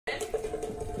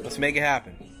Let's make it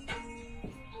happen.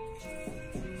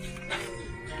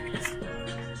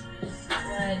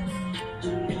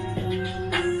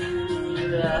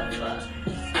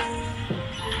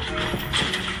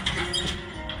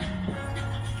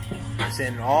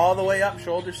 Send all the way up,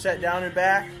 shoulders set down and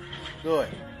back. Good.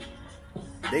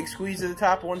 Big squeeze at the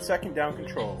top, 1 second, down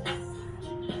control.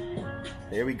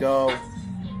 There we go.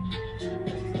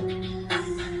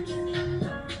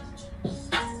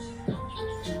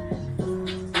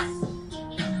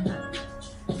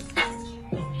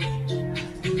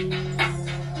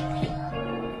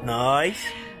 Nice.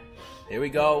 There we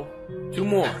go. 2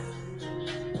 more.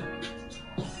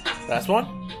 Last one.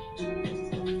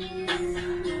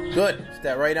 Good.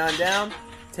 Step right on down.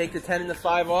 Take the 10 and the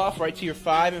 5 off, right to your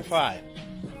 5 and 5.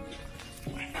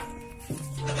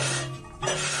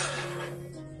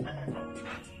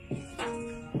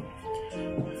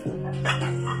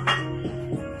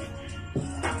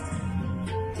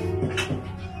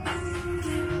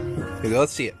 Here we go.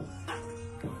 Let's see it.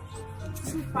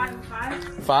 5 and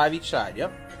 5? 5 each side.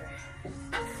 Yep.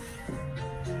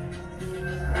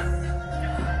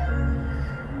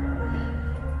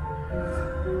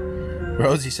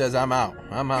 Rosie says, I'm out.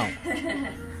 I'm out.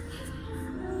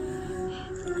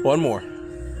 1 more.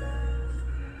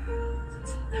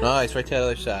 Nice, right to the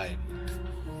other side.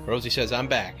 Rosie says, I'm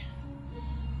back.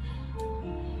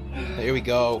 Here we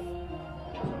go.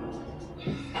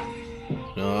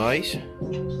 Nice.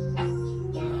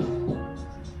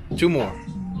 2 more.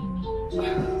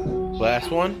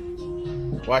 Last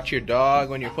one. Watch your dog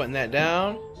when you're putting that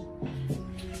down.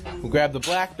 We'll grab the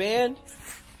black band.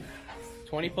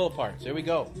 20 pull aparts. There we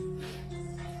go.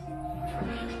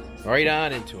 Right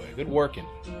on into it. Good working.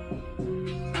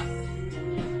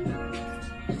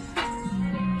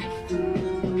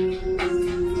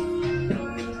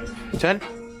 Ten.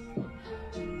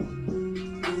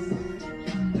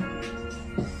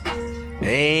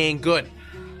 And good.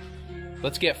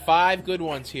 Let's get 5 good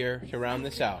ones here to round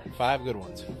this out. 5 good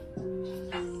ones.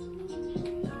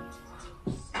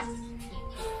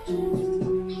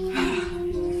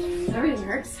 Everything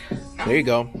hurts. There you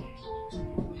go.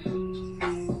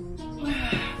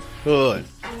 Good.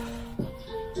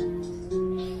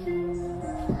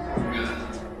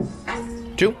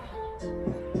 Two.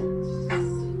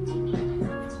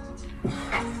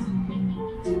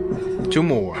 Two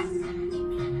more.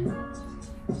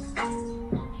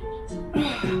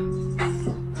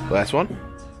 Last one.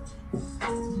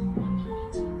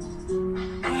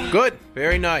 Good.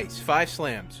 Very nice. 5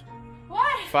 slams. What?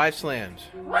 5 slams.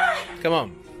 What? Come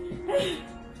on.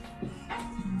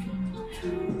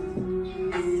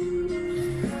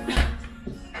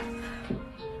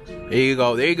 There you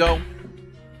go. There you go.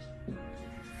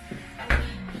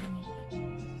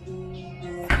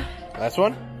 Last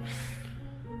one.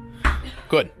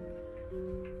 Good.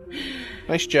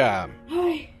 Nice job.